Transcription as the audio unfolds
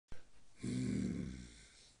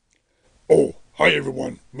Hi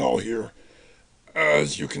everyone, Mal here.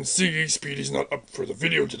 As you can see, Speedy's not up for the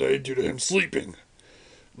video today due to him sleeping.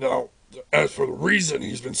 Now, as for the reason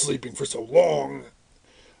he's been sleeping for so long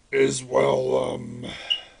is, the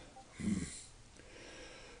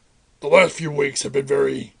last few weeks have been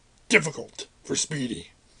very difficult for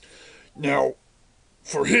Speedy. Now,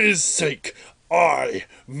 for his sake, I,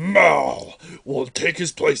 Mal, will take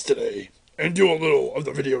his place today and do a little of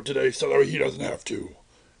the video today so that he doesn't have to.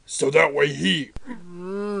 So that way he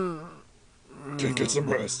can get some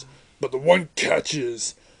rest. But the one catch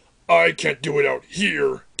is, I can't do it out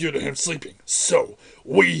here due to him sleeping. So,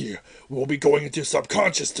 we will be going into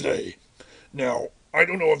subconscious today. Now, I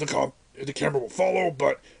don't know if the camera will follow,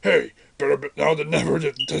 but hey, better now than never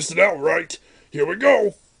to test it out, right? Here we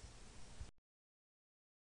go!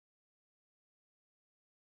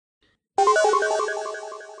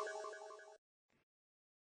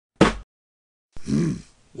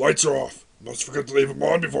 Lights are off. Must forget to leave them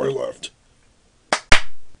on before I left.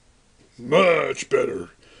 Much better.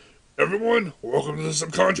 Everyone, welcome to the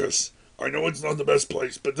subconscious. I know it's not the best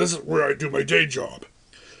place, but this is where I do my day job.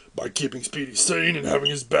 By keeping Speedy sane and having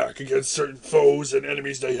his back against certain foes and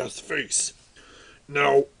enemies that he has to face.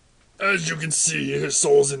 Now, as you can see, his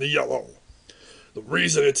soul's in the yellow. The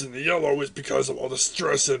reason it's in the yellow is because of all the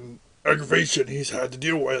stress and aggravation he's had to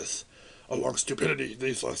deal with, along stupidity,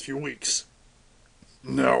 these last few weeks.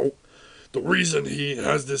 Now, the reason he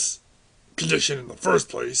has this condition in the first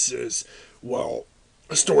place is, well,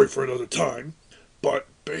 a story for another time, but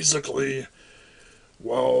basically,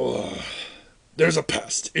 there's a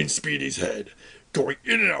pest in Speedy's head, going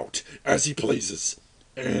in and out as he pleases,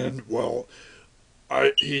 and,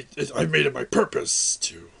 I made it my purpose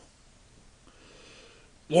to.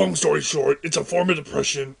 Long story short, it's a form of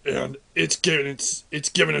depression, and it's given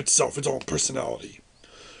itself its own personality.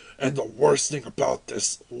 And the worst thing about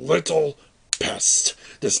this little pest,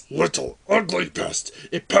 this little ugly pest,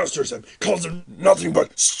 it pesters him, calls him nothing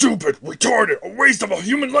but stupid, retarded, a waste of a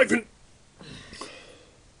human life, and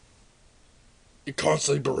it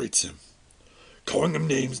constantly berates him, calling him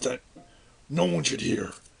names that no one should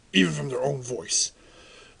hear, even from their own voice.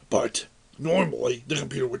 But normally, the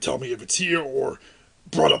computer would tell me if it's here or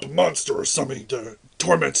brought up a monster or something to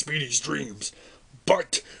torment Speedy's dreams.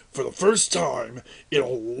 But for the first time in a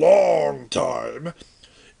long time,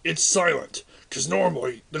 it's silent. Because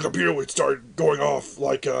normally the computer would start going off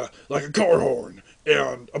like a car horn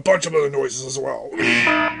and a bunch of other noises as well.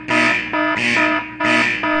 I'm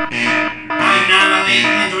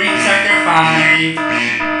now doing Sector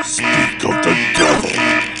 5. Speak of the devil.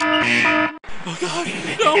 Oh God,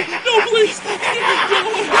 no, please,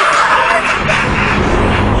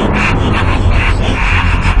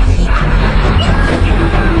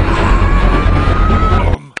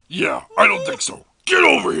 Yeah, I don't think so. Get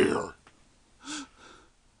over here.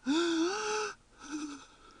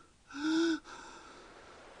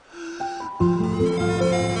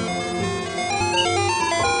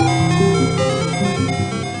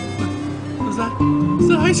 Is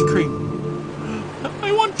that ice cream?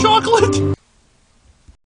 I want chocolate!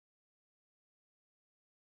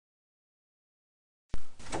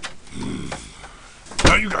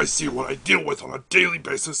 Now you guys see what I deal with on a daily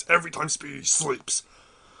basis every time Speedy sleeps.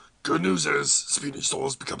 Good news is, Speedy's soul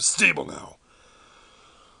has become stable now.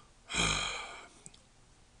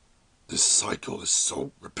 This cycle is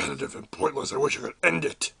so repetitive and pointless, I wish I could end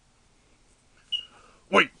it.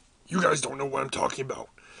 Wait, you guys don't know what I'm talking about.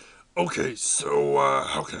 Okay, so,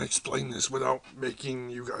 how can I explain this without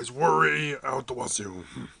making you guys worry out the wazoo?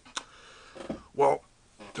 Well,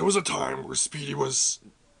 there was a time where Speedy was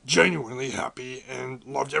genuinely happy and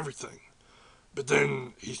loved everything. But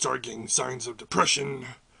then he started getting signs of depression,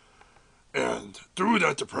 and through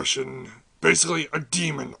that depression, basically a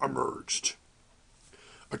demon emerged.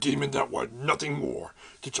 A demon that wanted nothing more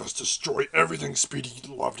to just destroy everything Speedy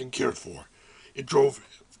loved and cared for. It drove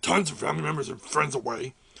tons of family members and friends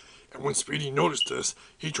away, and when Speedy noticed this,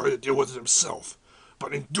 he tried to deal with it himself.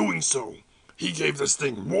 But in doing so, he gave this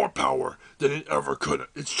thing more power than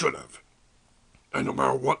it should have. And no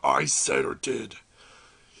matter what I said or did,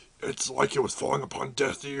 it's like it was falling upon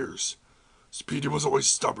deaf ears. Speedy was always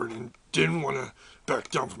stubborn and didn't want to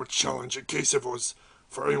back down from a challenge in case it was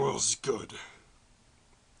for anyone else's good.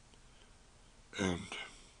 And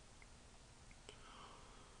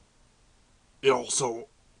it also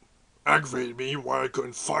aggravated me why I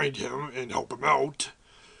couldn't find him and help him out.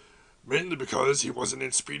 Mainly because he wasn't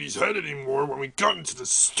in Speedy's head anymore when we got into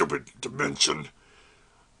this stupid dimension.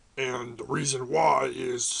 And the reason why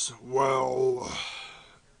is,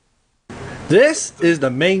 This is the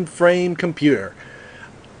mainframe computer.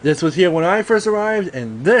 This was here when I first arrived,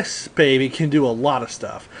 and this baby can do a lot of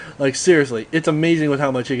stuff. Like, seriously, it's amazing with how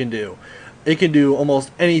much it can do. It can do almost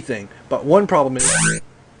anything, but one problem is,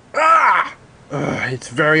 it's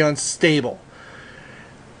very unstable.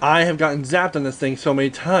 I have gotten zapped on this thing so many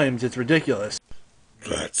times, it's ridiculous.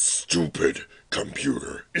 That stupid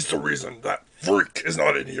computer is the reason that freak is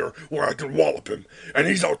not in here where I can wallop him. And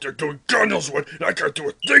he's out there doing Gandalf's and I can't do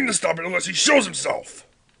a thing to stop it unless he shows himself.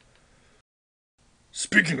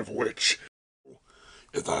 Speaking of which,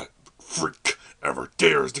 if that freak ever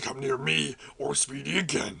dares to come near me or Speedy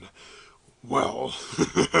again, well,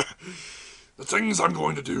 the things I'm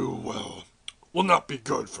going to do, well, will not be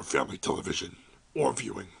good for family television or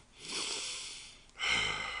viewing.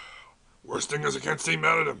 Worst thing is I can't stay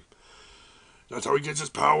mad at him. That's how he gets his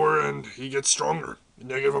power and he gets stronger.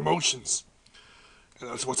 Negative emotions. And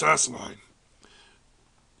that's what's asinine.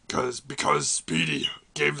 Because Speedy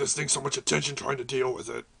gave this thing so much attention trying to deal with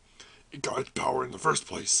it, it got its power in the first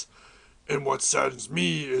place. And what saddens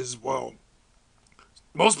me is, well,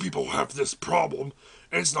 most people have this problem,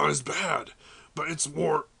 and it's not as bad, but it's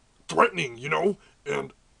more threatening, you know?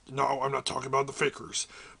 And now I'm not talking about the fakers,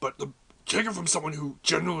 but take it from someone who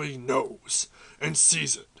generally knows and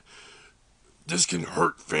sees it. This can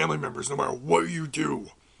hurt family members no matter what you do.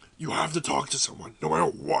 You have to talk to someone, no matter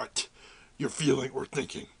what you're feeling or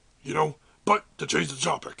thinking, you know? But to change the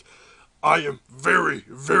topic, I am very,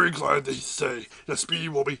 very glad to say that Speedy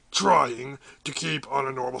will be trying to keep on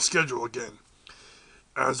a normal schedule again.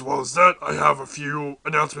 As well as that, I have a few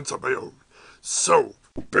announcements of my own. So,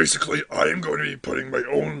 basically, I am going to be putting my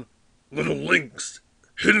own little links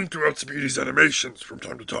hidden throughout Speedy's animations from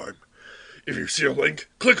time to time. If you see a link,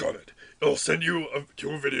 click on it. It'll send you to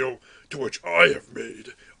a video to which I have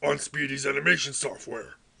made on Speedy's animation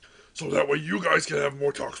software. So that way you guys can have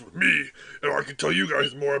more talks with me, and I can tell you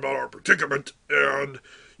guys more about our predicament, and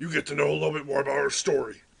you get to know a little bit more about our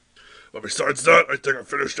story. But besides that, I think I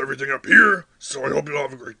finished everything up here, so I hope you'll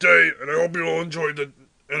have a great day, and I hope you'll enjoy the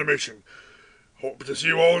animation. Hope to see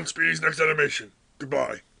you all in Speedy's next animation.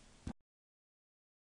 Goodbye.